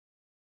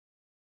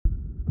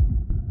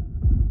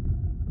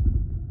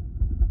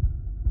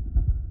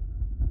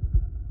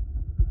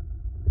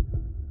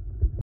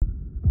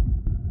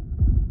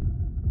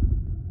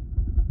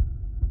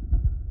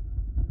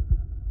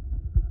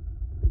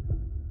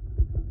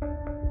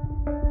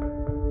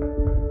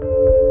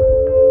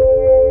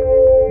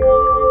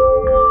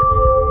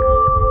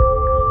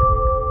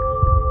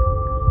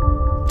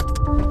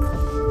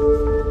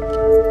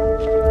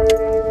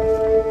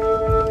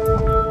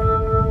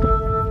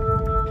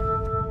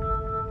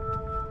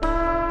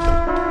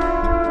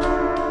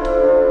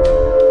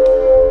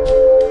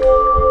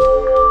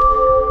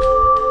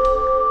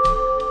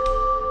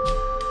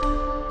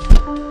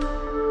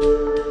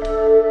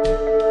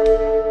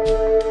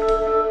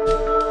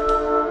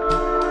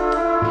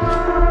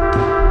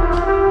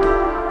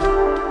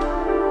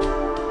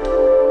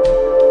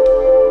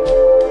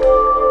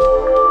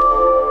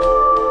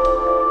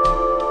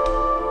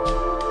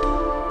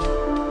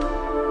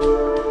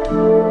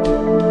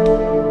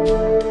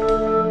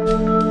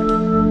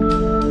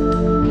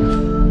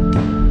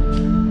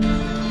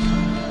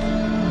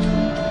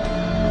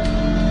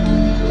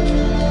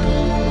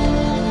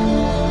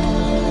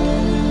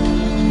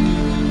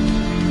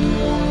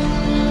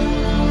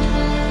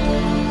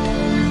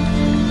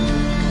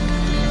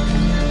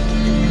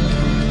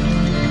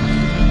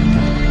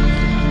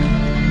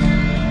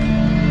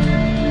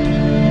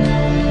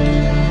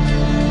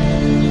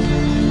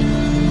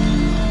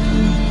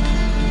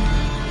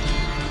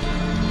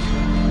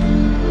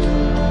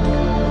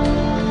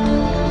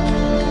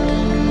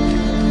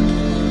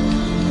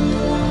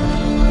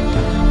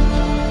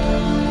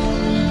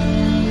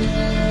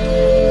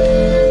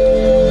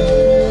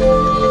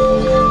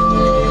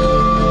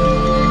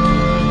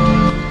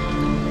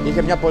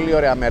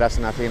πολύ ωραία μέρα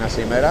στην Αθήνα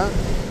σήμερα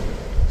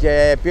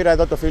και πήρα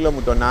εδώ το φίλο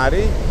μου τον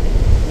Άρη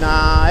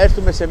να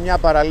έρθουμε σε μια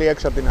παραλία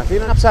έξω από την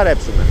Αθήνα να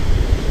ψαρέψουμε.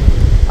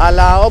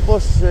 Αλλά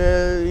όπως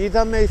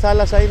είδαμε η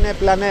θάλασσα είναι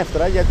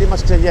πλανεύτρα γιατί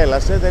μας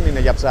ξεγέλασε, δεν είναι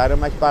για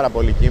ψάρεμα, έχει πάρα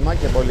πολύ κύμα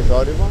και πολύ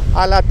θόρυβο.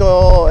 Αλλά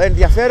το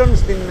ενδιαφέρον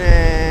στην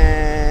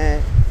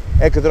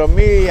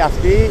εκδρομή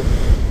αυτή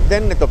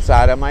δεν είναι το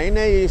ψάρεμα, είναι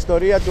η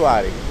ιστορία του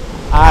Άρη.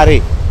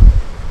 Άρη,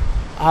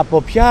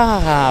 από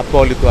ποια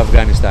πόλη του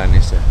Αφγανιστάν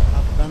είσαι?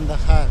 Από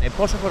Κανταχάρ.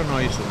 Πόσο χρονό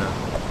ήσουν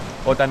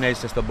όταν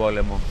έζησες στον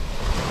πόλεμο?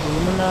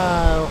 Ήμουνα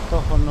 8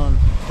 χρονών.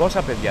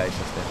 Πόσα παιδιά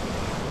είσαστε?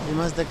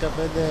 Είμαστε 15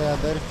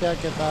 αδέρφια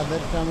και τα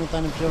αδέρφια μου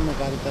ήταν πιο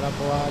μεγαλύτερα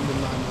από άλλη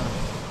μάνα.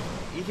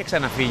 Είχε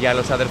ξαναφύγει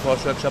άλλος αδερφός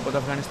σου έξω από το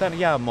Αφγανιστάν,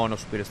 για μόνος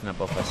σου πήρες την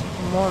απόφαση?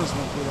 Μόνος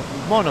μου πήρα την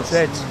απόφαση. Μόνος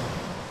έτσι.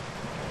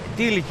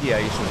 Τι ηλικία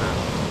ήσουν?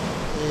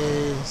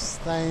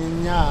 Στα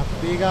 9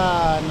 πήγα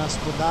να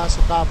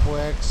σπουδάσω κάπου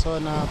έξω,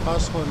 να πάω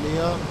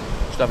σχολείο.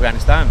 Στο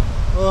Αφγανιστάν?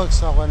 Όχι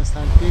στο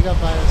Αφγανιστάν, πήγα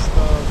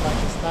στο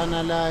Πακιστάν,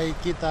 αλλά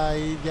εκεί τα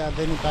ίδια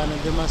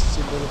δεν μας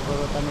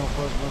συμπεριφερόταν ο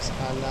κόσμος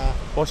καλά.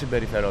 Πώς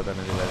συμπεριφερόταν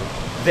δηλαδή?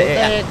 Δεν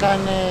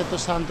έκανε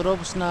τους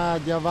ανθρώπους να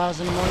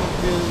διαβάζουν μόνο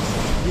τη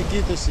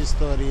δική τους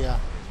ιστορία.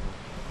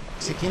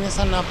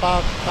 Ξεκίνησα να πάω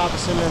κάπου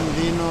σε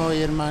Λονδίνο,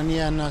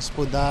 Γερμανία να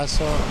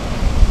σπουδάσω.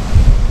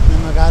 Με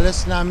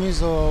μεγαλώσει να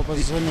νομίζω πως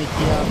ζουν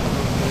εκεί.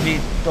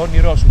 Το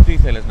όνειρό σου, τι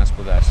ήθελες να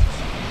σπουδάσεις?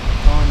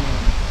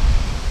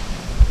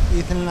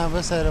 Ήθελα να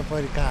βγω σε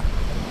αεροπορικά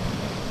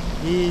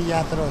ή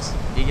γιατρός.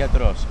 Ή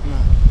γιατρός. Ναι.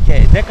 Και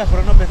 10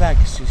 χρονών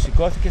παιδάκι,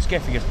 σηκώθηκες και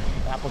έφυγες.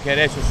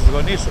 Αποχαιρέτησες τους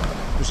γονείς σου,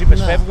 τους είπες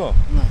ναι. Φεύγω.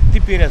 Ναι. Τι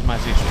πήρες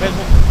μαζί σου? Πες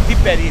μου,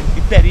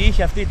 τι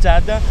περιείχε αυτή η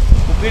τσάντα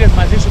που πήρες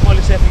μαζί σου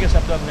μόλις έφυγες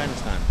από το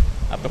Αφγανιστάν,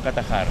 από το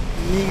Καταχάρ?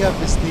 Λίγα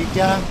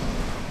πιστίκια,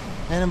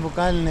 ένα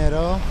μπουκάλι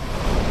νερό.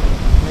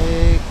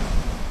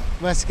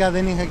 Βασικά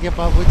δεν είχα και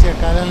παπούτσια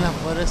καλά να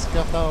φορέσω και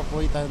αυτά που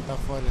ήταν τα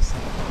φόρεσα.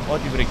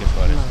 Ό,τι βρήκες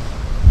φόρεσες. Ναι.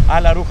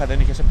 Άλλα ρούχα δεν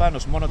είχες επάνω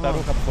σου, μόνο τα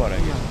ρούχα που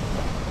φόραγες.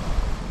 Ναι.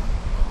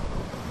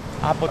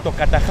 Από το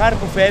Καταχάρ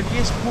που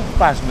φεύγεις, πού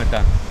πας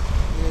μετά?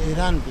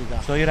 Ιράν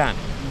πήγα. Στο Ιράν.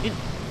 Ναι.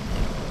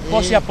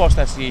 Πόση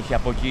απόσταση είχε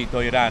από εκεί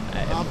το Ιράν?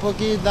 Από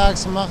εκεί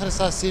εντάξει, μέχρι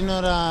στα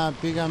σύνορα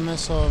πήγα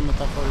μέσω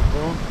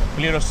μεταφορικού.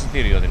 Πλήρως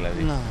εισιτήριο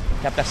δηλαδή. Ναι.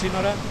 Και από τα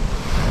σύνορα?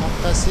 Από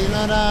τα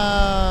σύνορα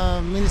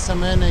μίλησα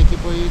με ένα εκεί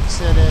που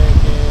ήξερε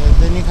και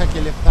δεν είχα και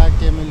λεφτά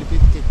και με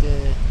λυπήθηκε και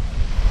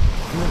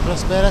με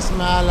προσπέρασε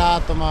με άλλα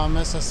άτομα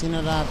μέσα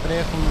σύνορα να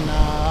τρέχουμε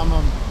άμα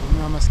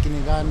να μας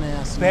κυνηγάνε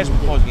αστυνομικοί. Πες μου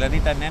πώς, δηλαδή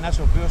ήταν ένας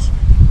ο οποίος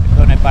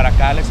τον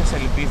παρακάλεσε, σε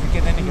λυπήθηκε,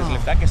 δεν είχες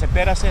λεφτά και σε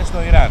πέρασε στο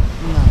Ιράν.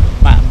 Ναι.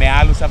 Μα με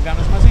άλλους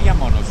Αφγανούς μαζί για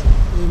μόνος σου?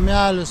 Με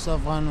άλλους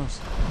Αφγανούς.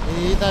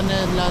 Ήταν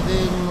δηλαδή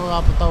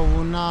από τα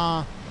βουνά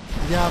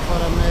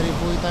διάφορα μέρη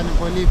που ήταν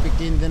πολύ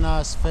επικίνδυνα,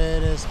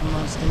 σφαίρες που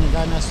μας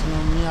κυνηγάνε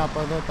αστυνομία από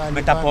εδώ τα λοιπά.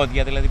 Με τα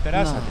πόδια δηλαδή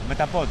περάσατε? Ναι. Με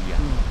τα πόδια.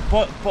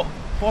 Ναι.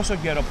 Πόσο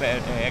καιρό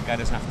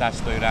έκανες να φτάσεις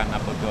στο Ιράν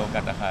από το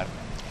Καταχάρ?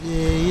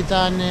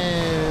 Ήταν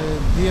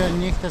 2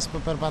 νύχτες που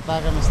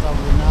περπατάγαμε στα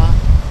βουνά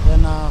για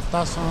να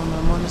φτάσουμε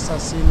μόνο στα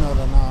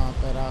σύνορα να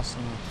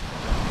περάσουμε.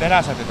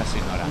 Περάσατε τα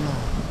σύνορα. Ναι.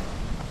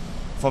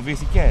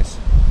 Φοβήθηκες?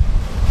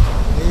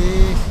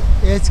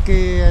 Έτσι και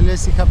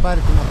λες είχα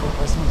πάρει την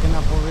απόφαση μου και να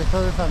φοβηθώ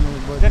δεν θα με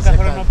μπορεί.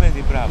 10 χρονών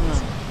παιδί, μπράβο. Ναι.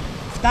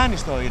 Φτάνεις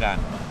στο Ιράν,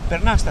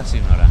 περνάς τα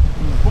σύνορα.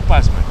 Ναι. Πού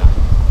πας μετά?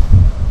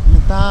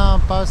 Μετά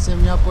πάω σε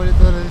μια πόλη,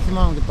 τώρα δεν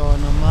θυμάμαι και το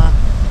όνομα.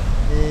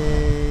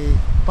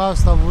 Πάω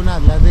στα βουνά,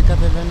 δηλαδή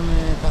κατεβαίνουμε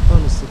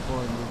καθόλου στη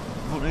πόλη.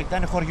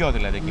 Ήταν χωριό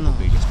δηλαδή εκεί Ναι. που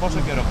πήγες. Πόσο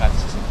καιρό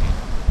κάθισες εκεί?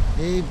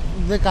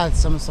 Δεν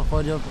κάθισαμε στο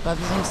χωριό,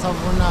 κάθισαμε στα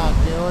βουνά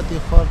και ό,τι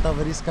χόρτα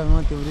βρίσκαμε,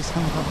 ό,τι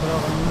βρίσκαμε το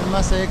πρόγραμμα.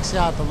 Είμαστε 6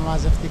 άτομα,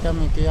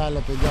 μαζευτήκαμε και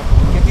άλλα παιδιά που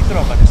Και τι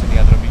τρώγατε σε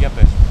διαδρομή, για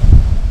πες?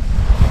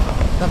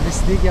 Τα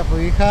πιστίκια που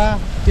είχα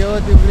και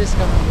ό,τι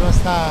βρίσκαμε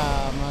μπροστά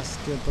μας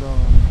και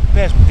τρώγαμε.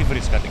 Πες μου, τι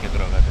βρίσκατε και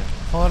τρώγατε?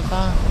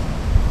 Χόρτα,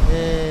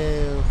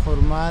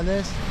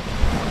 χορμάδες,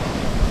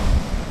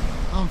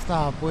 αυτά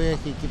που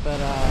έχει εκεί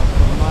πέρα,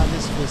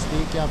 χορμάδες,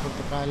 πιστίκια,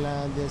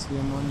 πορτοκαλάδες,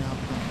 λεμόνια,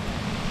 αυτό.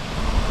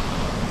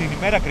 Την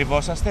ημέρα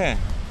κρυβόσαστε?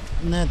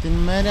 Ναι, την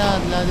ημέρα,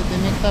 δηλαδή τη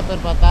νύχτα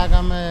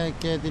περπατάγαμε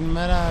και την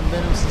ημέρα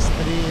μπαίνουμε στις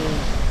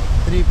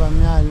τρύπα,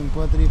 μια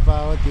λιμπό τρύπα,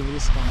 ό,τι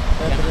βρίσκαμε.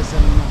 Πέτρεσε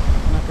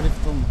να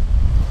κρυφτούμε.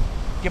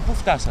 Και πού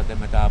φτάσατε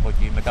μετά από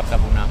εκεί, μετά από τα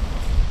βουνά?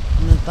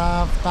 Μετά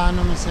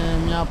φτάνουμε σε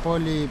μια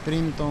πόλη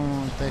πριν τον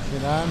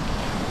Τεχεράν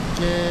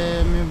και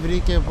με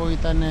βρήκε που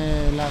ήταν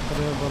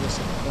λαθρέμπορος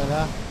εκεί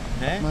πέρα.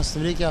 Ναι. Μας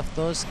βρήκε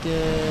αυτός και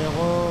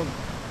εγώ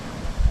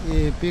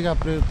πήγα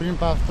πριν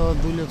από αυτό,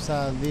 δούλεψα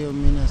 2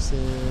 μήνες σε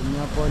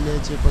μια πόλη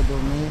έτσι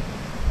οικοδομή.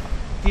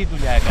 Τι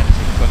δουλειά έκανες,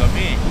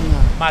 οικοδομή?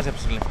 Ναι.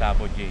 Μάζεψες λεφτά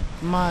από εκεί?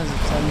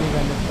 Μάζεψα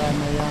λίγα λεφτά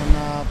για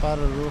να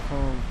πάρω ρούχο,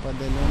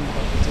 παντελόνι,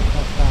 παπούτσια και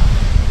αυτά.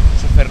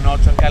 Σου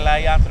φερνόντουσαν καλά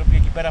οι άνθρωποι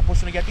εκεί πέρα που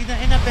ήσουν? Γιατί ήταν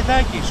ένα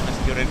παιδάκι ήσουν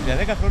στην Γεωργία,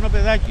 10 χρονών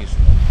παιδάκι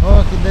ήσουν.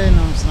 Όχι, δεν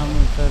νόμιζα να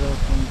μου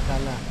φέρουν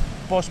καλά.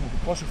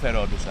 πώς σου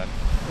φερόντουσαν?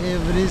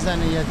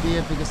 Βρίζανε γιατί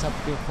έπηγες από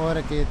τη χώρα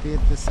και γιατί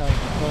ήρθες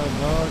από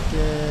εδώ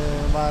και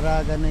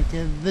βαράγανε και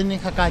δεν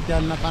είχα κάτι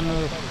άλλο να κάνω.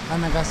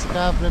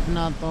 Αναγκαστικά πρέπει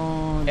να το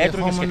δεχόμουν.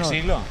 Έτρωγες και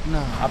ξύλο?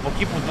 Ναι. Από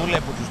εκεί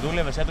που τους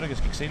δούλευες έτρωγες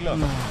και ξύλο?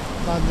 Ναι,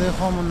 τα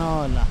δεχόμουν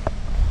όλα.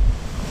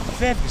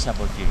 Φεύγεις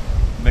από εκεί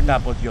μετά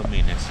από 2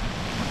 μήνες.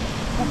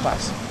 Πού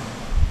πας?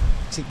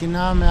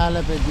 Ξεκινάμε με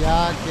άλλα παιδιά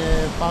και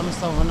πάμε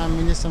στα βουνά,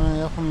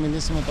 έχουμε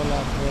μιλήσει με το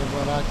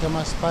λαθρέπορα και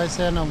μας πάει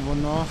σε ένα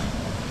βουνό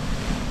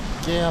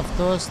και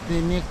αυτός τη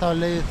νύχτα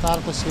λέει θα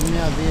έρθω σε 1-2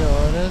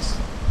 ώρες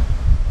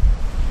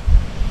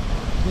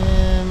και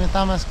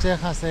μετά μας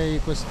ξέχασε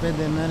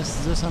 25 μέρες,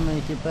 ζούσαμε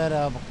εκεί πέρα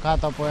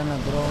κάτω από έναν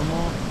δρόμο.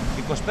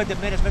 25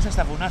 μέρες μέσα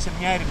στα βουνά σε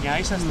μια ερημιά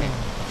είσαστε? Ναι.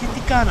 Και τι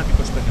κάνατε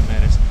 25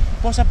 μέρες?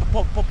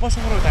 Πόσο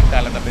χρόνο ήταν τα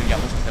άλλα τα παιδιά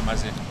που είσαστε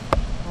μαζί?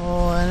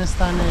 Ο ένας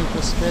ήταν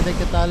 25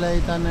 και τα άλλα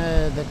ήταν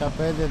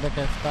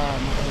 15-17.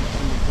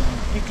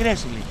 Μικρές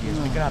ηλικίες,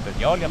 μικρά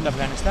παιδιά, όλοι από το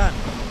Αφγανιστάν?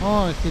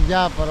 Όχι,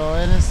 διάφορο.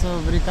 Ένας το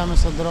βρήκαμε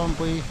στον δρόμο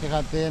που είχε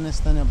χαθεί, ένας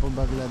ήταν από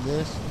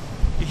Μπαγκλαντές.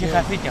 Είχε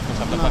χαθεί κι αυτός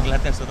από το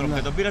Μπαγκλαντές στον δρόμο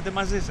και τον πήρατε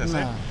μαζί σας,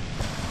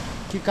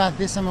 Και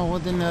καθίσαμε εγώ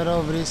τι νερό,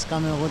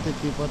 βρίσκαμε εγώ τι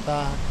τίποτα,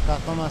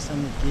 καθόμασταν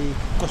εκεί.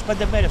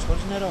 25 μέρες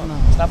χωρίς νερό,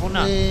 στα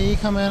βουνά.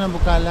 Είχαμε ένα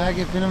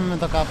μπουκαλάκι, πίναμε με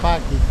το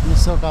καπάκι,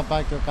 μισό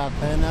καπάκι ο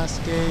καθένας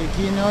και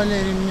εκεί είναι όλη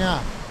ερημιά.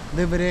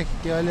 Δεν βρέχει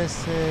και όλες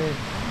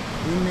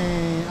είναι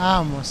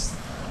άμμος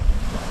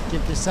και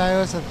φυσάει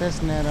όσο θες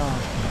νερό.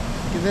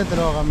 Και δεν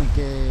τρώγαμε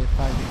και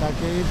φαγητά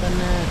και ήταν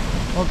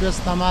όποιος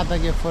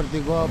σταμάταγε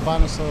φορτηγό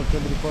πάνω στο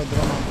κεντρικό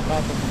δρόμο από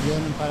κάτω που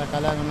βγαίνουν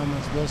παρακαλάγαν να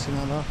μας δώσει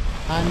νερό.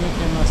 Αν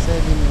είχε μας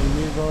έδινε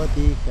λίγο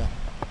ό,τι είχα.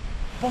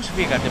 Πώς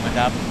φύγατε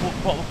μετά,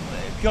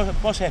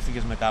 πώς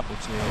έφυγες μετά από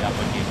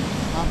εκεί?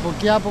 Από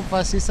εκεί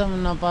αποφασίσαμε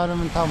να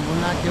πάρουμε τα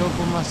βουνά και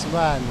όπου μας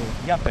βάλει.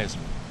 Για πες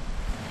μου.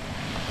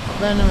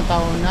 Παίρνουμε τα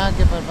βουνά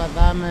και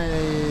περπατάμε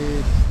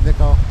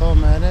 18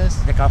 μέρες.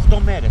 18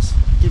 μέρες.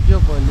 Και πιο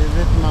πολύ,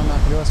 δεν θυμάμαι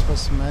ακριβώς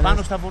πόσες μέρες.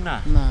 Πάνω στα βουνά.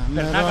 Να,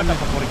 περνάγατε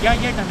από χωριά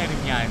ή ήταν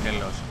ερημιά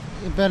εντελώς?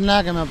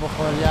 Περνάγαμε από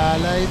χωριά,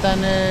 αλλά ήταν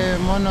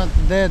μόνο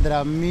δέντρα,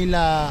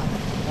 μήλα,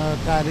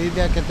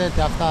 καρύδια και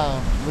τέτοια. Αυτά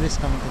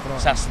βρίσκαμε και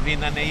τρώγαμε. Σας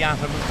δίνανε οι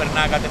άνθρωποι που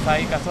περνάγατε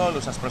φαΐ καθόλου,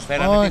 σας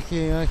προσφέρανε? Όχι,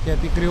 όχι,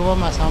 γιατί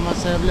κρυβόμασταν. Αν μας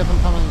έβλεπαν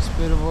θα μας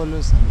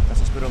πυροβολούσαν. Θα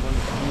σας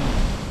πυροβολούσαν.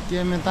 Και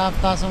μετά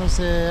φτάσαμε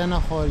σε ένα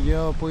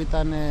χωριό που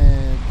ήταν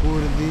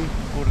Κούρδοι.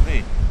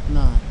 Κουρδοί.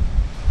 Να.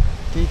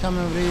 Και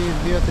είχαμε βρει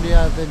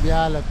 2-3 παιδιά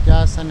άλλα,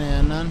 πιάσανε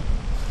έναν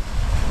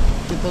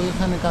και το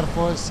είχαν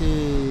καρφώσει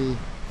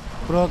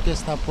πρόκες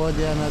στα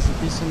πόδια να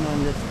ζητήσουν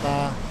λεφτά.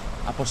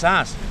 Από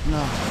εσάς?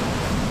 Να.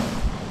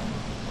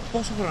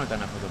 Πόσο χρόνο ήταν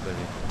αυτό το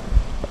παιδί?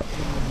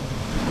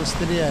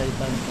 23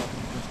 ήταν.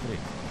 23.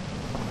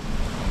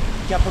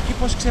 Και από εκεί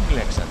πώς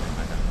ξεμπλέξατε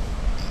μετά?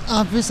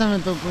 Αφήσαμε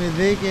το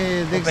παιδί και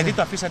το παιδί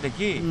το αφήσατε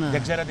εκεί? Ναι.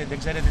 Δεν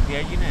ξέρετε τι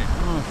έγινε?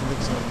 Όχι, δεν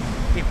ξέρω.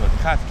 Τίποτε,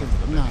 χάθηκε αυτό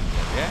το παιδί.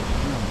 Ναι.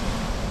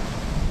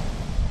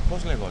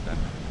 Πώς λεγόταν?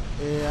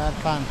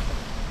 Αρφάν.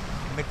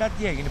 Μετά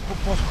τι έγινε,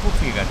 πού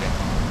φύγατε?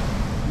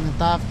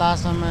 Μετά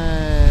φτάσαμε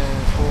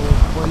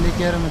πολύ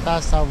καιρό μετά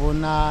στα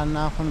βουνά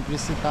να έχουν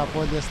πληστεί τα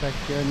πόδια στα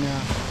χιόνια.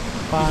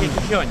 Είχε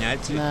και χιόνια,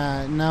 έτσι? Ναι,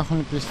 να έχουν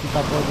πληστεί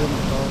τα πόδια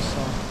μου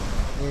τόσο.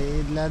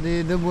 Δηλαδή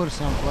δεν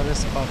μπορούσα να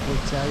φορέσω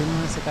παπούτσια,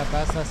 ήμουν σε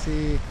κατάσταση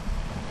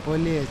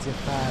πολύ έτσι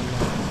χάλια.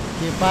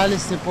 Και πάλι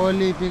στην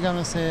πόλη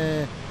πήγαμε σε...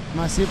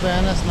 Μας είπε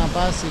ένας να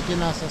πας εκεί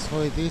να σας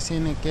βοηθήσει,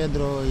 είναι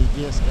κέντρο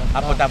υγείας και αυτά.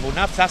 Από τα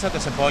βουνά φτάσατε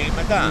σε πόλη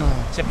μετά? Ναι.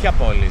 Σε ποια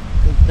πόλη?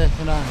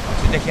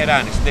 Στην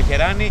Τεχεράνη. Στην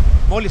Τεχεράνη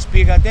μόλις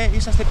πήγατε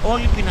είσαστε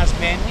όλοι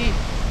πεινασμένοι,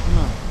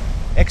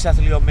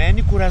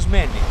 εξαθλιωμένοι,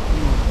 κουρασμένοι.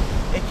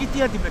 Εκεί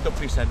τι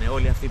αντιμετωπίσανε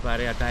όλη αυτή η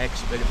παρέα, τα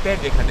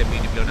 6-5 είχατε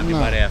μείνει πλέον από την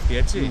παρέα αυτή,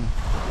 έτσι?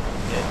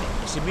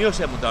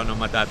 Σημείωσε μου τα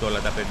ονόματά του όλα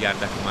τα παιδιά, αν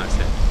τα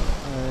θυμάσαι.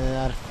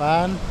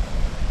 Αρφάν,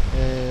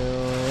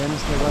 ο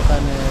ένας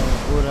λεγόταν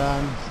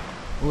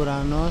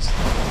Ουρανός,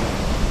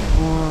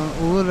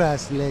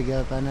 Ούρας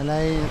λέγεται, αλλά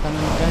τα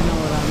νομικά είναι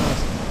Ουρανός.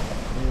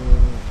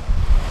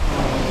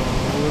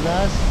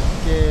 Ούρας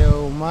και ο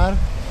Ουμάρ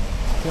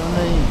και ο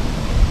Ναΐν.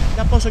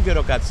 Για πόσο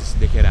καιρό κάθισες στην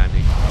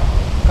Τεχεράνη?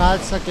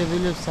 Κάτσα και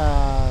δούλεψα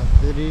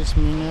 3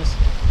 μήνες.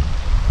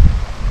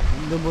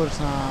 Δεν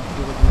μπορούσα να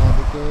φύγω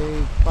δηλαδή και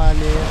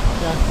πάλι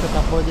φτιάχτηκα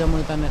τα πόδια μου,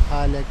 ήταν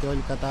χάλια και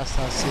όλη η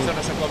κατάσταση. Στο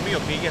νοσοκομείο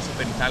πήγες, σε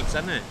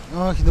περιθάλψανε?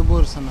 Όχι, δεν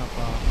μπορούσα να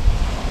πάω.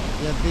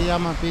 Γιατί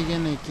άμα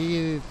πήγαινε εκεί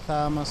θα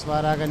μας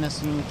βαράγανε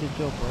αστυνομικοί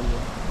πιο πολύ.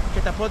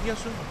 Και τα πόδια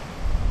σου?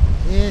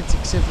 Έτσι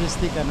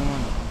ξεπριστήκανε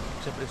μόνο.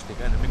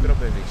 Ξεπριστήκανε, μικρό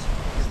παιδί.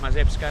 Τις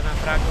μαζέψεις κανένα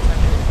φράγκο?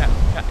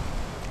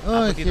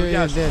 Όχι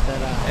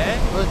ιδιαίτερα.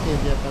 Όχι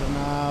ιδιαίτερα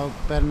να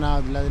περνάω,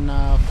 δηλαδή να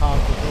φάω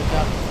και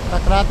τέτοια. Τα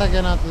κράταγε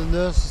να του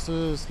δώσω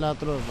στους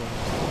λατρόβους.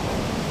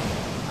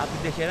 Από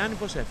την Τεχεράνη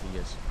πώς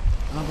έφυγες?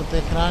 Από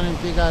Τεχεράνη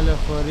πήγα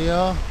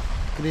λεωφορείο.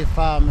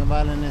 Κρυφά με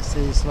βάλανε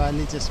στις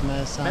βαλίτσες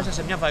μέσα. Μέσα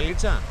σε μια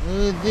βαλίτσα?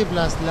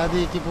 Δίπλα, δηλαδή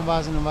εκεί που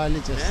βάζουν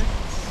βαλίτσες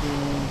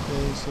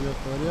στο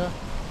λεωφορείο.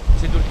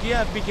 Στην Τουρκία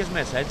μπήκες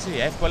μέσα, έτσι,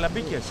 εύκολα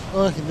μπήκες?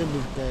 Όχι, δεν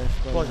μπήκα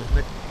εύκολα.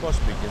 Πώς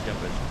μπήκες, για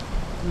πες?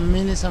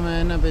 Μίλησα με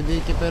ένα παιδί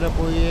εκεί πέρα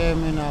που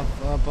έμεινε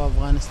από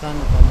Αφγανιστάν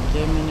ήταν και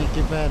έμεινε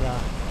εκεί πέρα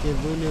και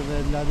δούλευε,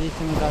 δηλαδή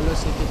είχε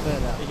μεγαλώσει εκεί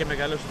πέρα. Είχε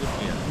μεγαλώσει στην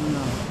Τουρκία.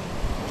 Ναι.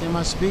 Και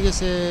μας πήγε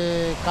σε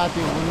κάτι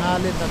βουνά,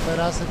 λέει θα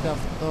περάσετε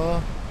αυτό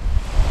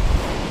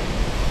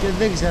και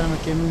δεν ξέραμε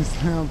κι εμείς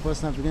πώς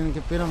να πηγαίνουμε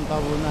και πήραμε τα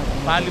βουνά.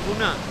 Πάλι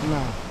βουνά.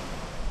 Ναι.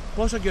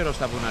 Πόσο καιρό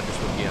στα βουνά της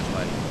Τουρκίας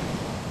πάλι?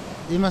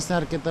 Είμαστε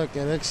αρκετό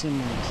καιρό, 6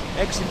 μήνες.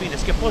 6 μήνες.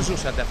 Και πώς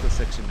ζούσατε αυτούς τους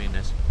 6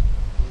 μήνες?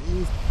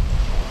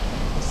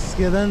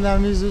 Σχεδόν να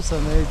μην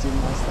ζούσαμε, έτσι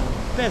ήμασταν.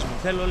 Πες μου,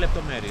 θέλω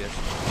λεπτομέρειες.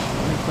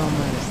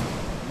 Λεπτομέρειες.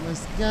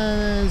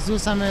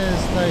 Ζούσαμε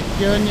στο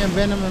χιόνι,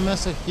 μπαίναμε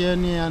μέσα στο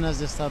χιόνι να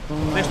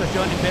ζεσταθούμε. Μέσα στο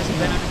χιόνι πέσει,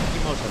 μπαίνατε και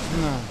κοιμόσαστε.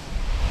 Ναι.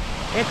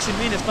 6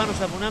 μήνες πάνω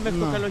στα βουνά μέχρι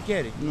το Ναι.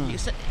 καλοκαίρι. Ναι.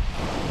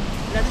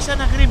 Δηλαδή σαν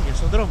αγρίμια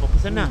στον δρόμο,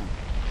 πουθενά.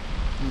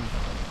 Ναι.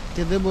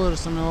 Και δεν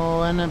μπορούσαμε,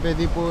 ένα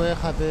παιδί που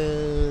έχατε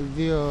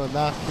 2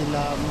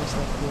 δάχτυλα μέσα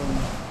στο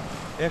χιόνι.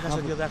 Έχασε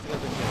 2 δάχτυλα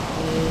το χέρι.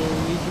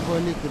 Είχε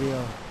πολύ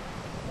κρύο.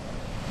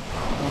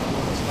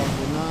 Στα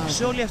βουνά.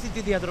 Σε όλη αυτή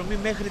τη διαδρομή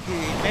μέχρι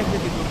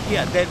την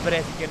Τουρκία δεν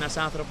βρέθηκε ένας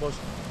άνθρωπος,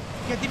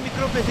 γιατί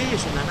μικρό παιδί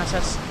ήσουν, να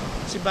σας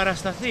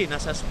συμπαρασταθεί, να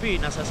σας πει,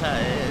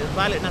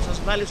 να σας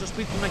βάλει στο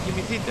σπίτι του να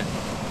κοιμηθείτε?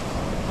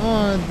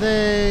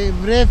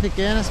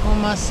 Βρέθηκε ένας που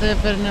μας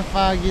έφερνε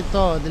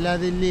φαγητό,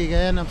 δηλαδή λίγα,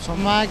 ένα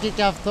ψωμάκι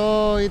και αυτό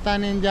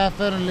ήταν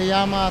ενδιαφέρον. Λέει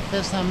άμα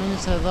θες να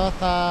μείνεις εδώ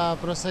θα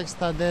προσέξεις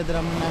τα δέντρα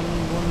μου να μην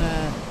βγουν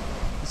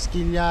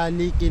σκυλιά,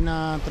 λύκοι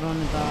να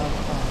τρώνε τα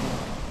αυτά.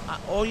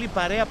 Όλη η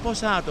παρέα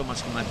πόσα άτομα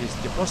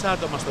σχηματίστηκε, πόσα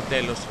άτομα στο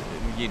τέλος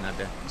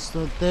γίνατε?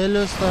 Στο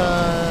τέλος τα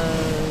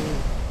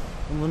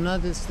βουνά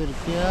της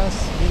Τουρκίας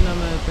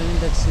γίναμε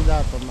 50-60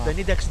 άτομα.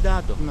 50-60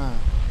 άτομα. Ναι.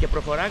 Και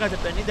προχωράγατε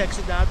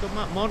 50-60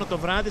 άτομα μόνο το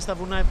βράδυ στα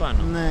βουνά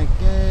επάνω. Ναι,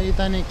 και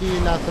ήταν εκεί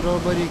οι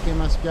λαθρόμποροι και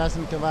μας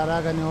πιάσαν και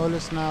βαράγανε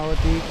όλους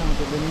ό,τι είχαμε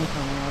και δεν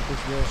είχαμε να τους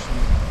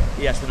δώσουμε.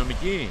 Οι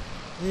αστυνομικοί?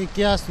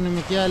 Και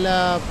αστυνομικοί, αλλά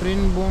πριν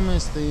μπούμε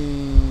στη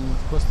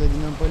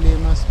Κωνσταντινούπολη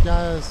μας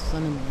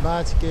πιάσανε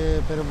μπάτσι και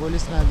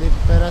περιβολήσαν, δηλαδή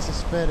πέρασε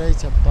σφαίρα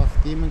έτσι από το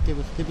αυτί μου και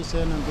χτύπησε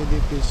έναν παιδί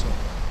πίσω.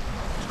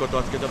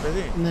 Σκοτώθηκε το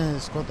παιδί? Ναι,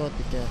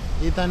 σκοτώθηκε.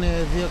 Ήταν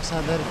 2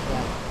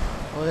 ξαδέρφια.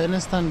 Ο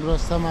ένας ήταν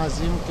μπροστά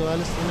μαζί μου και ο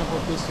άλλος ήταν από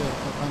πίσω.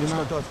 Και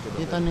σκοτώθηκε το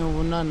παιδί? Ήταν η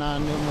βουνά, να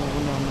ανέβουμε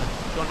βουνό, ναι.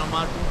 Το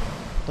όνομά του?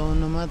 Το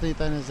όνομά του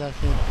ήταν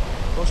Ζαχίρ.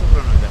 Πόσο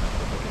χρόνο ήταν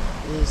αυτό το παιδί?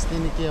 Στην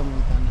ηλικία μου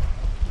ήταν.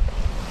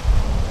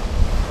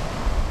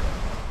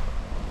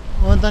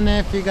 Όταν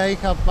έφυγα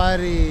είχα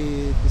πάρει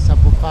τις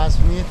αποφάσεις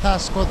μου, ή θα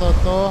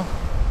σκοτωθώ,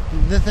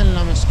 δεν θέλω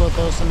να με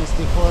σκοτώσουν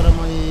στη χώρα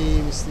μου ή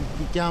στη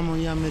δικιά μου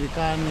οι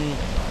Αμερικάνοι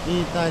ή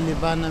οι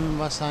Ταλιμπάν να με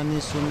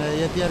βασανίσουν,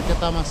 γιατί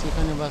αρκετά μας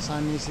είχαν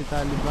βασανίσει οι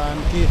Ταλιμπάν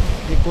και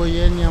η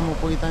οικογένεια μου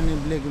που ήταν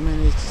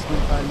εμπλεγμένη με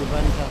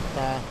Ταλιμπάν και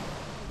αυτά.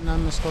 Να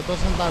με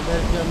σκοτώσουν τα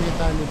αδέρφια μου οι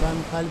Ταλιμπάν,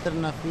 καλύτερα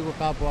να φύγω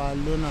κάπου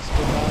αλλού, να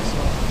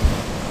σπουδάσω,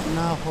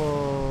 να έχω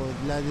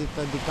δηλαδή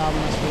τα δικά μου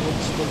να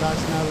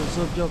σπουδάσω, να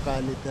ζω πιο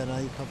καλύτερα.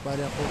 Είχα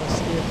πάρει απόφαση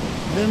και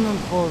δεν με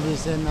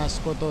φόβησε να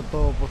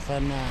σκοτωθώ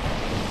πουθενά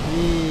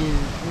ή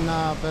να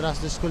περάσω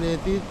τη σχολή,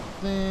 γιατί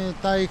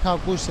τα είχα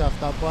ακούσει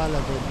αυτά από άλλα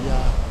παιδιά.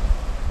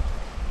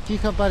 Και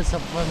είχα πάρει τις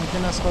αποφάσεις μου και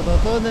να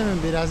σκοτωθώ δεν με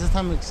πειράζει, δεν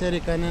θα με ξέρει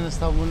κανένας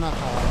στα βουνά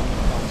θα με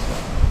φτάσω.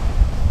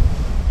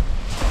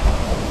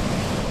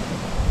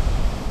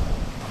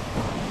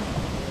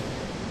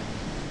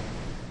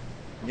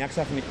 Μια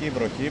ξαφνική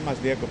βροχή μας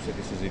διέκοψε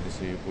τη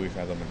συζήτηση που είχα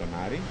εδώ με τον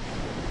Άρη.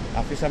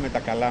 Αφήσαμε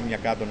τα καλάμια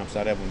κάτω να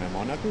ψαρεύουν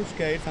μόνα τους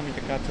και ήρθαμε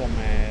και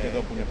κάτσαμε εδώ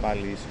που είναι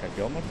πάλι ήσυχα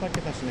και όμορφα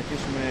και θα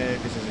συνεχίσουμε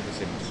τη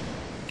συζήτησή μας.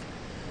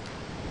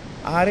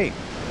 Άρη,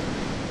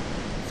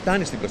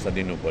 φτάνεις στην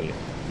Κωνσταντινούπολη.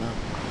 Να.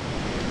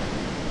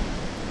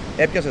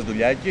 Έπιασες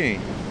δουλειά εκεί?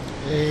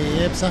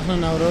 Έψαχνα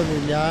να βρω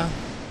δουλειά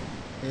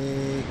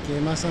και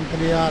ήμασταν 3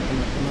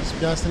 άτομα και μας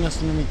πιάσανε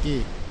αστυνομικοί.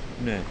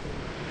 Ναι.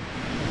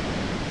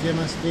 Και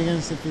μας πήγαν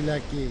σε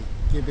φυλακή.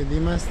 Και επειδή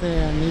είμαστε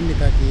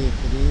ανήλικα και οι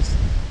 3,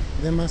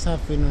 δεν μας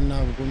αφήνουν να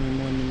βγούμε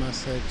μόνοι μας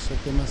έξω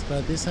και μας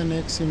κρατήσαν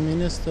 6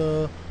 μήνες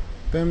στο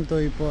 5ο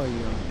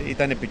υπόγειο.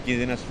 Ήταν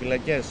επικίνδυνες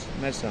φυλακές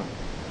μέσα?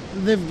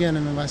 Δεν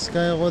βγαίναμε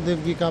βασικά, εγώ δεν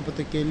βγήκα από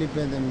το κελί 5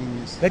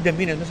 μήνες. 5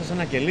 μήνες μέσα σε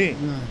ένα κελί?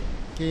 Ναι.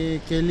 Και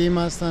κελί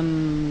ήμασταν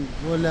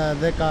όλα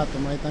 10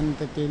 άτομα, ήταν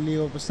το κελί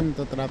όπως είναι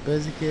το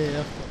τραπέζι και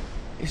αυτό.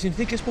 Οι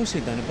συνθήκες πώς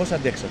ήταν, πώς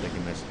αντέξατε εκεί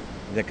μέσα,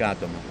 10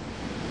 άτομα?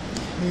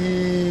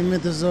 Με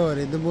το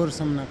ζόρι, δεν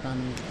μπορούσαμε να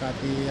κάνουμε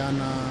κάτι για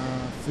να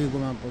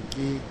φύγουμε από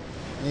εκεί,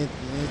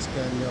 έτσι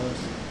κι αλλιώς.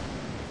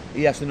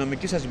 Οι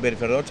αστυνομικοί σας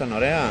συμπεριφερόντουσαν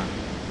ωραία?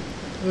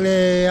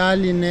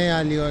 Άλλοι ναι,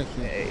 άλλοι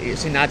όχι.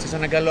 Συνάντησες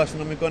έναν καλό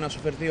αστυνομικό να σου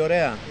φερθεί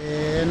ωραία?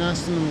 Ένα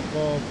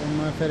αστυνομικό που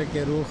μου έφερε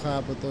και ρούχα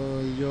από το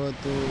γιο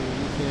του,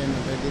 είχε ένα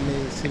παιδί,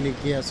 λέει, σε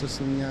ηλικία σου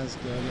μοιάζει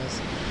κιόλας.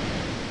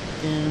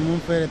 Και μου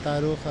έφερε τα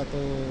ρούχα,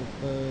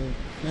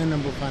 ένα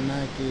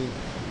μπουφανάκι.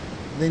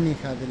 Δεν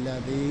είχα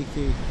δηλαδή,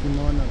 είχε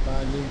χειμώνα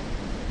πάλι,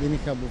 δεν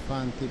είχα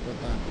μπουφάν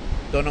τίποτα.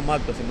 Το όνομά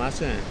του το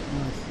θυμάσαι?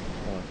 Όχι.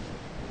 Όχι.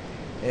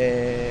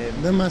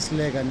 Δεν μας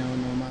λέγανε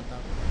ονόματα.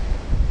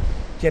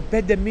 Και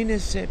 5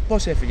 μήνες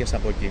πώς έφυγες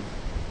από εκεί?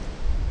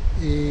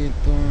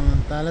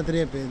 Τα άλλα 3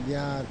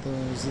 παιδιά το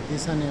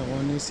ζητήσαν οι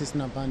γονείς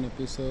να πάνε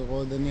πίσω. Εγώ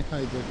δεν είχα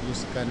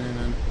ειδοποιήσει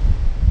κανέναν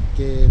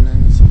και να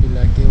είμαι στη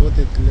φυλακή.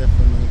 Ούτε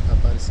τηλέφωνο είχα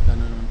πάρει σε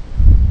κανέναν.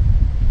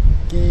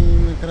 Και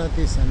με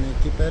κρατήσανε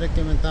εκεί πέρα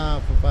και μετά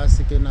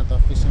αποφάσισε να το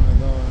αφήσουμε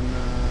εδώ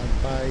να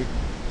πάει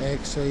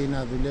έξω ή να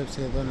δουλέψει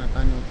εδώ να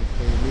κάνει ό,τι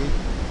θέλει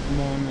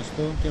μόνος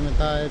του. Και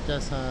μετά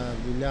έπιασα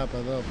δουλειά από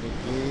εδώ από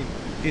εκεί.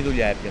 Τι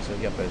δουλειά έπιασες,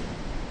 για πες μου?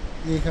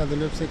 Είχα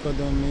δουλέψει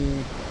οικοδομή,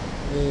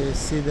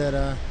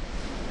 σίδερα.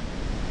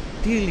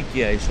 Τι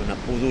ηλικία ήσουν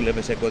που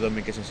δούλευες σε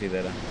οικοδομή και σε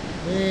σίδερα?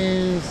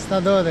 Στα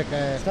 12.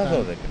 Στα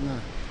 12. Να.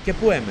 Και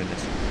πού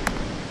έμενες?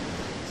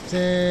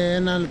 Σε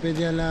ένα άλλο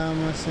παιδί, αλλά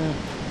μας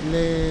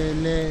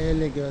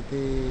έλεγε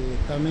ότι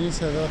θα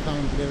μείνεις εδώ, θα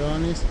μου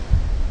πληρώνεις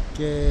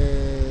και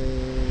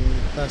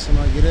θα σε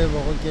μαγειρεύω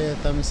εγώ και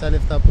τα μισά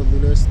λεφτά που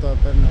δουλεύεις το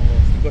παίρνω εγώ.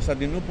 Στην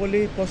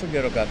Κωνσταντινούπολη πόσο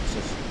καιρό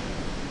κάθισες?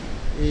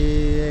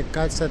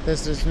 Κάτσα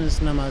 4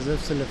 μήνες να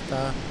μαζέψω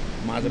λεφτά.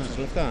 Μάζεψες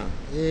λεφτά?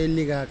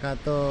 Λίγα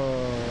 100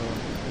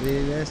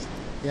 ρίλες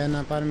για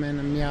να πάρουμε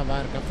μια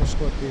βάρκα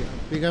φωσκωτή.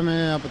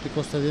 Πήγαμε από την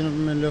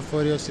Κωνσταντινούπολη με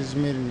λεωφορείο στη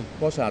Σμύρνη.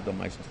 Πόσα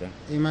άτομα είσαστε?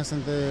 Ήμασταν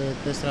 4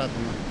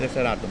 άτομα. 4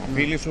 άτομα.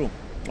 Φίλοι σου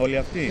όλοι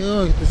αυτοί?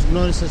 Όχι, τους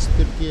γνώρισα στην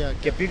Τουρκία.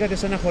 Και πήγατε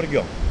σε ένα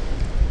χωριό.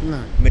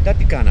 Ναι. Μετά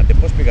τι κάνατε,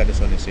 πώς πήγατε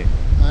στο νησί?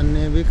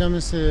 Ανεβήκαμε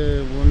σε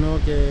βουνό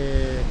και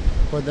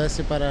κοντά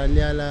σε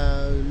παραλία,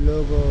 αλλά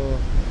λόγω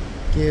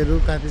καιρού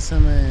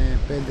καθίσαμε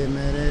 5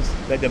 μέρες.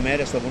 5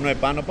 μέρες στο βουνό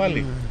επάνω πάλι?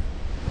 Ναι.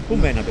 Πού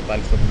μένατε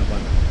πάλι στο βουνό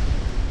πάνω?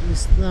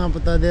 Από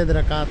τα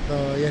δέντρα κάτω,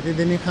 γιατί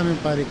δεν είχαμε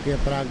πάρει και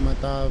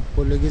πράγματα.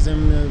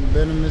 Υπολογίζαμε,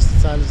 μπαίνουμε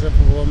στις θάλασσες,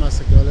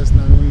 φοβόμαστε κιόλας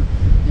να μην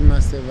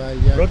είμαστε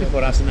βαριά. Πρώτη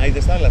φορά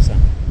συναείδες θάλασσα?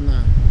 Ναι.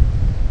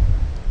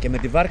 Και με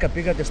τη βάρκα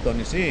πήγατε στο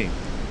νησί?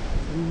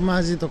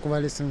 Μαζί το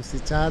κουβαλήσαμε στη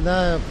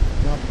τσάντα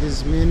από τη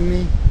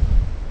Σμύρνη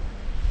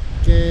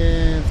και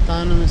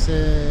φτάνουμε σε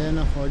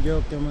ένα χωριό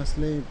και μας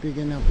λέει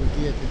πήγαινε από εκεί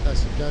γιατί θα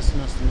σε πιάσουν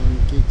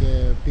αστυνομικοί και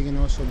πήγαινε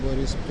όσο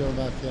μπορείς πιο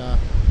βαθιά.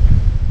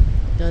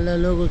 Και αλλά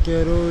λόγω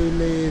καιρού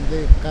λέει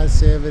κάτι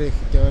σε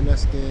έβρεχε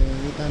κιόλας και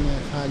ήταν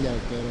χάλια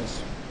ο καιρός.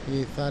 Η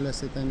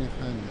θάλασσα ήταν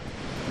χάλια.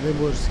 Δεν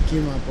μπορούσε,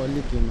 κύμα,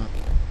 πολύ κύμα.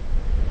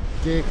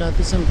 Και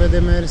κάθισαν 5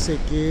 μέρες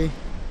εκεί.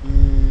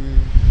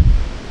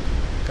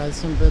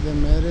 Κάθισαν 5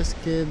 μέρες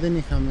και δεν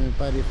είχαμε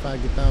πάρει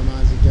φαγητά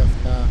μαζί και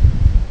αυτά.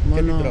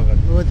 Μόνο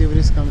ό,τι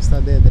βρίσκαμε στα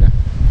δέντρα.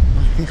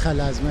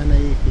 Χαλασμένα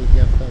είχε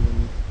και αυτά δεν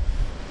είχε.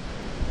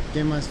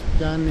 Και μας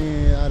πιάνει,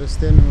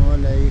 αρρωσταίνουμε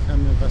όλα,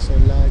 είχαμε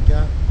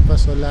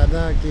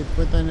φασολάδα και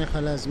που ήταν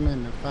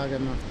χαλασμένα.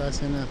 Φάγαμε αυτά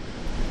σε ένα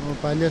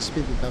παλιό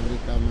σπίτι τα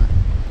βρήκαμε.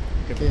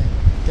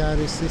 Και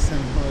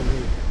αρρωστήσαμε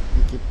όλοι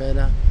εκεί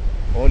πέρα.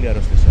 Όλοι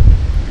αρρωστήσατε?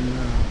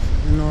 Ναι.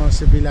 Ενώ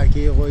σε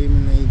φυλακή εγώ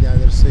ήμουν ήδη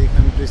άδερσο,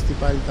 είχαν πριστεί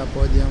πάλι τα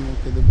πόδια μου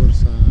και δεν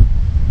μπορούσα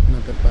να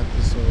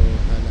περπατήσω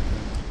καλά.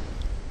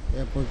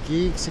 Από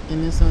εκεί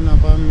ξεκινήσαμε να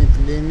πάμε με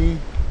κλίνη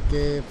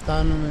και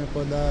φτάνουμε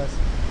κοντά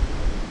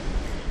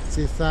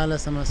στη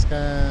θάλασσα, μας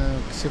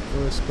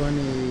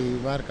ξεφουσκώνει η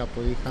βάρκα που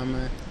είχαμε.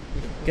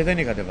 Και δεν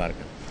είχατε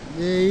βάρκα?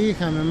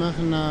 Είχαμε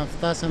μέχρι να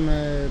φτάσαμε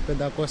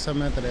 500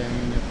 μέτρα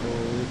έμεινε που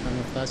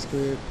είχαμε φτάσει και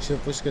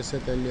ξεφούσκωσε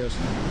τελείως.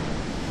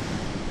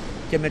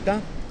 Και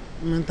μετά?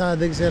 Μετά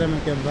δεν ξέραμε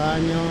και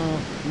μπάνιο,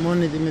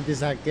 μόνοι με τη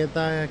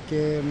ζακέτα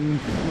και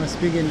μας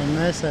πήγαινε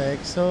μέσα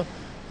έξω.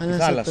 Στη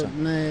θάλασσα?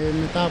 Ναι,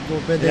 μετά από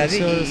 5-6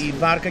 δηλαδή ώρες. Η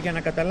βάρκα, για να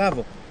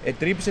καταλάβω,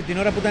 τρύπησε την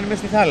ώρα που ήταν μέσα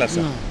στη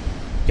θάλασσα? Ναι.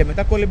 Και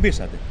μετά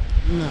κολεμπήσατε?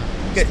 Ναι,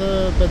 και... στο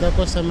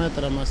 500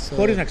 μέτρα μας.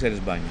 Χωρίς να ξέρεις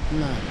μπάνιο?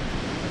 Ναι,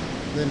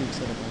 δεν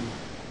ήξερα μπάνιο.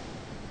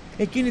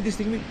 Εκείνη τη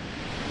στιγμή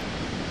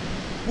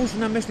που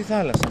ήσουν μέσα στη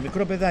θάλασσα,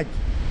 μικρό παιδάκι,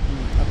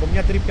 από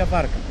μια τρύπια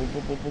βάρκα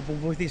που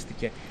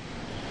βοηθήστηκε.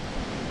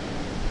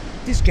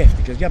 Τι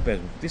σκέφτηκες, για πες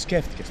μου, τι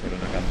σκέφτηκες θέλω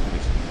να κάνω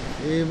πίσω?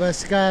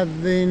 Βασικά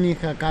δεν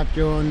είχα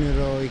κάποιο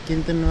όνειρο.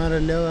 Εκείνη την ώρα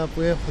λέω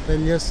που έχω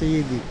τελειώσει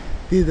ήδη.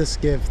 Τι το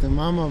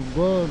σκέφτομαι, άμα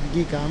βγω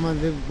βγήκα, άμα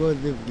δεν βγω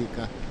δεν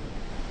βγήκα.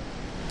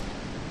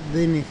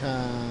 Δεν είχα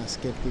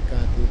σκεφτεί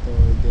κάτι το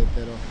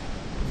ιδιαίτερο.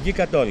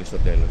 Βγήκατε όλοι στο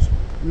τέλος?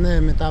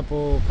 Ναι, μετά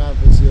από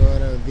κάποιες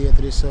ώρα,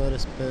 2-3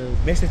 ώρες.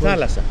 Μέσα στη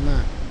θάλασσα? Ναι.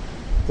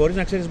 Χωρίς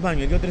να ξέρεις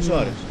μπάνιο, 2-3 ναι.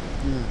 ώρες?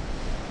 Ναι.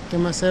 Και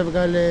μας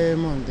έβγαλε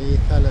μόνο η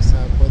θάλασσα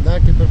κοντά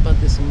και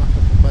περπατήσαμε αυτό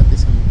που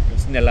πατήσαμε.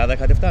 Στην Ελλάδα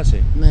είχατε φτάσει?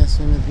 Ναι,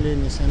 στη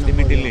Μυτιλήνη, σε ένα στη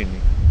Μυτιλήνη.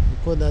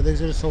 Κοντά, δεν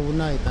ξέρω, στο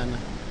βουνά ήταν.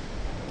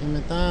 Και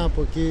μετά από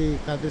εκεί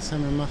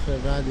καθίσαμε μέχρι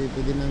βράδυ,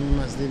 επειδή να μην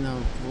μας δει να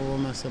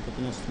φοβόμαστε από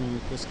την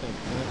αστυνομική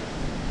σκαφή.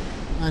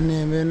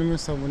 Ανεβαίνουμε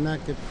στα βουνά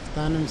και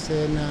φτάνουμε σε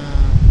ένα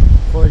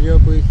χωριό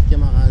που είχε και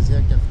μαγαζιά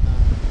και αυτά.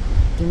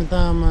 Και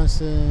μετά μας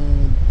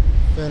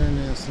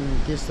φέρανε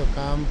αστυνομικοί στο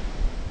κάμπ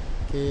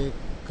και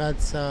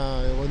κάτσα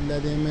εγώ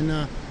δηλαδή εμένα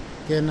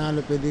και ένα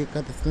άλλο παιδί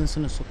κατευθείαν στο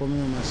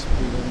νοσοκομείο μας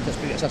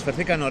πήγαν. Σας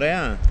φερθήκαν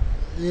ωραία?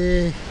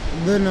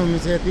 Δεν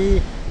νομίζω,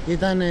 γιατί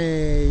ήταν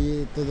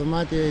το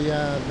δωμάτιο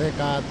για 10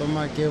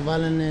 άτομα και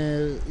βάλανε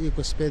 25-30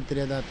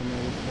 άτομα.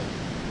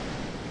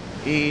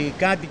 Οι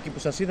κάτοικοι που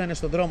σας είδανε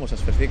στον δρόμο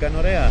σας φερθήκαν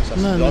ωραία?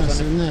 Σας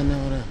δώσανε? Ναι,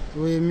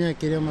 ωραία. Μια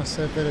κυρία μας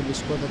έφερε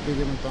μπισκότα,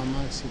 πήγε με το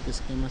αμάξι της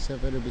και μας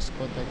έφερε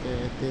μπισκότα και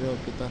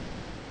τυρόπιτα.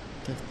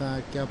 Και αυτά.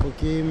 Και από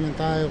εκεί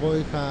μετά εγώ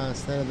είχα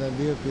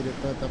 42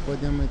 πυρετό, τα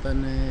πόδια μου ήταν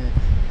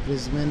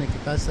βρισμένα και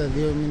κάθισα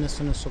 2 μήνες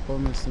στο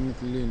νοσοκομείο στη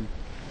Μυτιλήνη.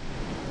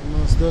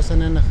 Μας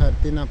δώσανε ένα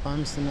χαρτί να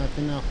πάμε στην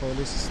Αθήνα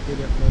χωρίς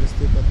εισιτήρια, χωρίς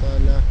τίποτα,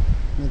 αλλά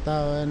μετά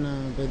ένα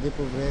παιδί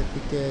που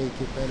βρέθηκε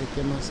εκεί πέρα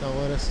και μας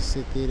αγόρασε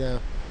εισιτήρια.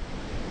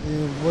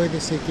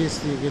 Βοήθησε εκεί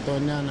στη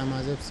γειτονιά να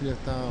μαζέψει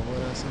λεφτά,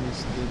 αγοράσαμε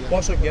εισιτήρια.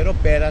 Πόσο καιρό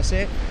πέρασε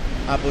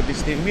από τη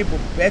στιγμή που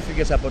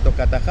έφυγες από το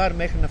Καταχάρ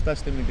μέχρι να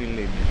φτάσεις στη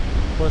Μυτιλήνη?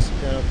 Πόσο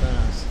καιρό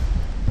πέρασε?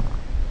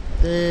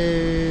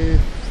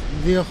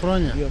 2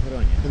 χρόνια. 2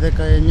 χρόνια.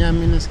 19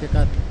 μήνες και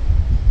κάτι.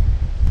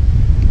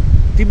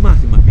 Τι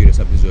μάθημα πήρες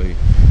από τη ζωή?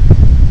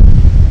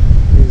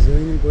 Η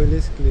ζωή είναι πολύ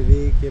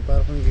σκληρή και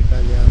υπάρχουν και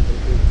καλοί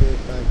άνθρωποι και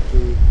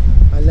κακοί.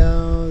 Αλλά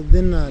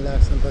δεν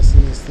αλλάξαν τα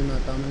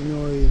συναισθήματά μου, είναι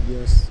ο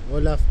ίδιος.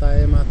 Όλα αυτά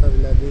έμαθα,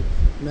 δηλαδή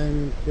να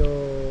είμαι πιο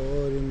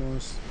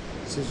όριμος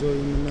στη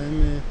ζωή μου,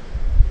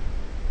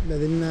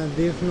 δηλαδή να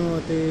δείχνω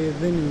ότι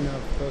δεν είμαι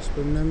αυτός,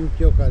 πρέπει να είμαι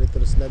πιο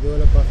καλύτερος. Δηλαδή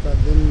όλα από αυτά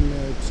δεν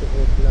είναι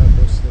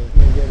ψυχοκλάπος.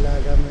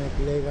 Γελάγαμε,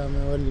 κλαίγαμε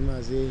όλοι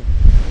μαζί.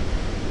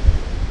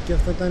 Και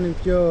αυτό ήταν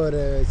πιο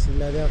ωραίο έτσι,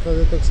 δηλαδή αυτό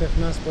δεν το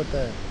ξεχνάς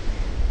ποτέ.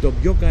 Τον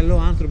πιο καλό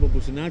άνθρωπο που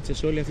συνάντησες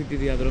σε όλη αυτή τη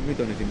διαδρομή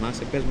τον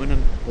θυμάσαι? Πες μου έναν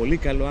πολύ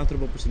καλό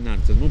άνθρωπο που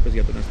συνάντησες. Μου πες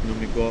για τον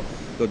αστυνομικό,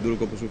 τον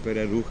Τούρκο που σου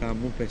φέρε ρούχα,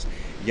 μου πες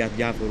για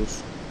διάφορους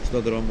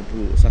στον δρόμο που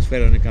σας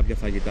φέρανε κάποια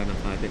φαγητά να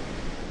φάτε.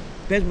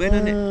 Πες μου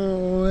έναν...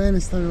 Ο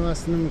ένας ήταν ο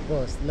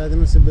αστυνομικός, δηλαδή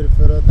με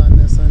συμπεριφερόταν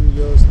σαν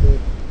γιος του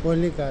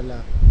πολύ καλά.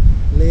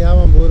 Λέει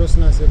άμα μπορούσα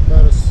να σε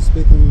πάρω στο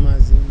σπίτι μου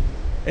μαζί.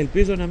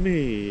 Ελπίζω να μην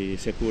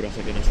σε κούρασα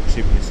και να σου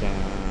ξύπνησα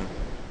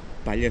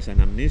παλιές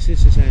αναμνήσεις.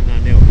 Είσαι ένα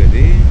νέο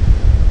παιδί.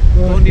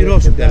 Το όνειρό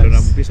σου θέλω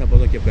να μου πεις από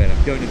εδώ και πέρα.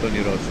 Ποιο είναι το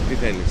όνειρό σου, τι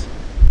θέλεις?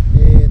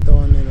 Το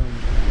όνειρο μου.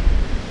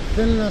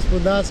 Θέλω να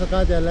σπουδάσω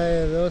κάτι, αλλά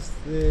εδώ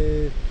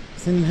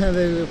στην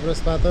Ελλάδα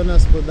προσπαθώ να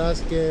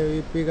σπουδάσω και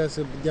πήγα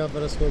σε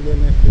διάφορα σχολεία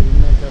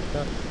νευτηρινά και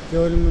αυτά. Και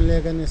όλοι μου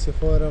λέγανε στη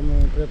χώρα μου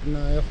πρέπει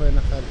να έχω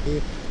ένα χαρτί.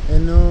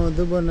 Ενώ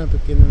δεν μπορώ να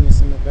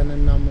επικοινωνήσω με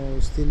κανένα να μου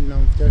στείλει να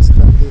μου φτιάξει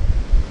χαρτί.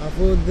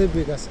 Αφού δεν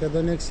πήγα,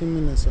 σχεδόν 6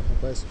 μήνες έχω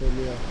πάει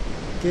σχολείο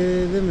και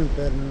δεν με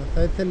παίρνουν.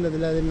 Θα ήθελα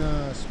δηλαδή να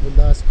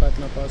σπουδάσω κάτι,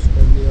 να πάω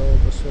σχολείο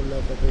όπως όλα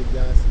τα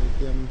παιδιά στην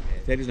ηλικία μου.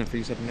 Θέλεις να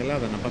φύγεις από την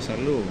Ελλάδα, να πας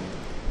αλλού?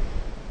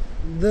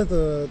 Δεν το.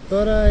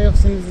 Τώρα έχω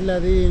συνήθως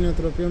δηλαδή η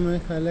νοοτροπία μου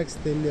έχει αλλάξει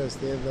τελείως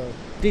εδώ.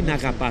 Την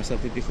αγαπάς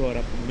αυτή τη χώρα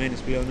που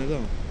μένεις πλέον εδώ?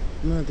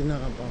 Ναι, την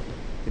αγαπάω.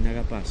 Την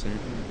αγαπάς,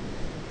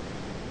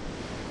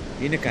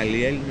 Είναι καλοί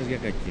Έλληνες για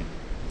κακοί?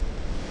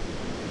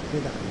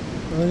 Κοίτα,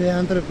 όλοι οι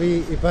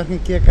άνθρωποι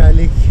υπάρχουν και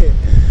καλοί και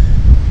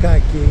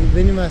κακοί,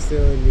 δεν είμαστε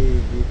όλοι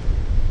ίδιοι.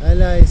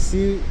 Αλλά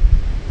εσύ,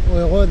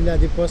 εγώ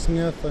δηλαδή πώς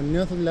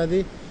νιώθω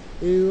δηλαδή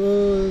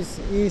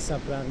ίσα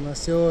πράγμα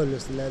σε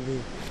όλους δηλαδή.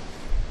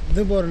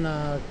 Δεν μπορώ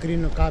να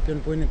κρίνω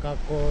κάποιον που είναι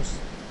κακός,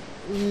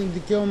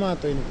 δικαίωμά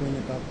του είναι που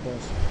είναι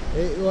κακός.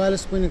 Ο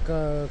άλλος που είναι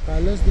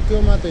καλός,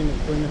 δικαίωμά του είναι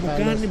που είναι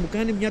καλός. Μου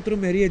κάνει μια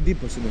τρομερή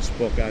εντύπωση να σου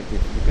πω κάτι.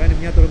 Μου κάνει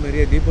μια τρομερή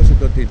εντύπωση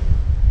το ότι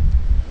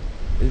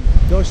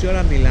τόση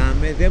ώρα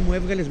μιλάμε, δεν μου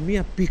έβγαλες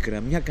μία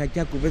πίκρα, μια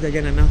κακιά κουβέντα για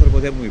έναν άνθρωπο,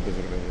 δεν μου είπες,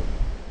 ρε.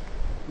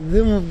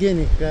 Δεν μου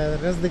βγαίνει,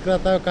 καταρχάς δεν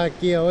κρατάω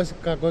κακία, όσο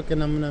κακό και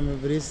να με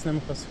βρίσεις, να με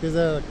χασφείς,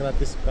 δεν θα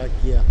κρατήσω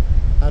κακία.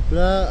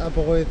 Απλά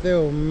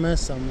απογοητεύω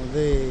μέσα μου,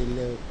 δεν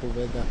λέω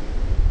κουβέντα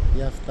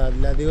για αυτά,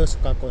 δηλαδή όσο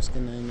κακός και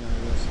να είναι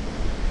άλλος.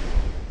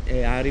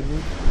 Άρη μου,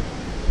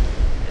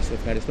 σε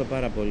ευχαριστώ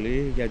πάρα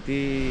πολύ, γιατί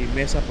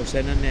μέσα από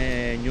σένα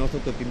νιώθω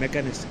το ότι με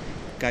έκανες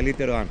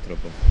καλύτερο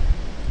άνθρωπο.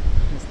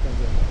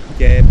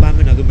 Και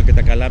πάμε να δούμε και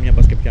τα καλάμια,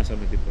 πας και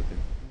πιάσαμε τίποτε.